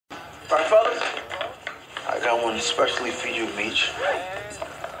Right, fellas? I got one especially for you, Meech.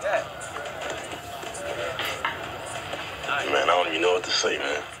 Man, I don't even know what to say,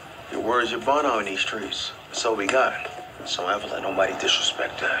 man. Your word's your bond on these streets. That's all we got. So don't ever let nobody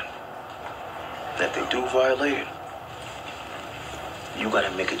disrespect that. And if they do violate it, you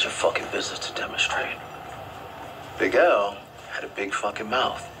gotta make it your fucking business to demonstrate. Big L had a big fucking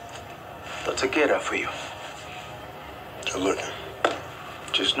mouth. They'll take care of that for you. Good looking.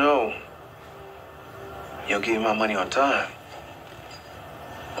 Just know, you don't give me my money on time,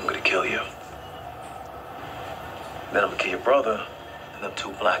 I'm gonna kill you. Then I'm gonna kill your brother, and them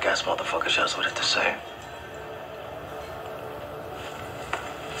two black-ass motherfuckers just what it to say.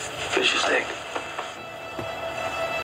 Finish your steak.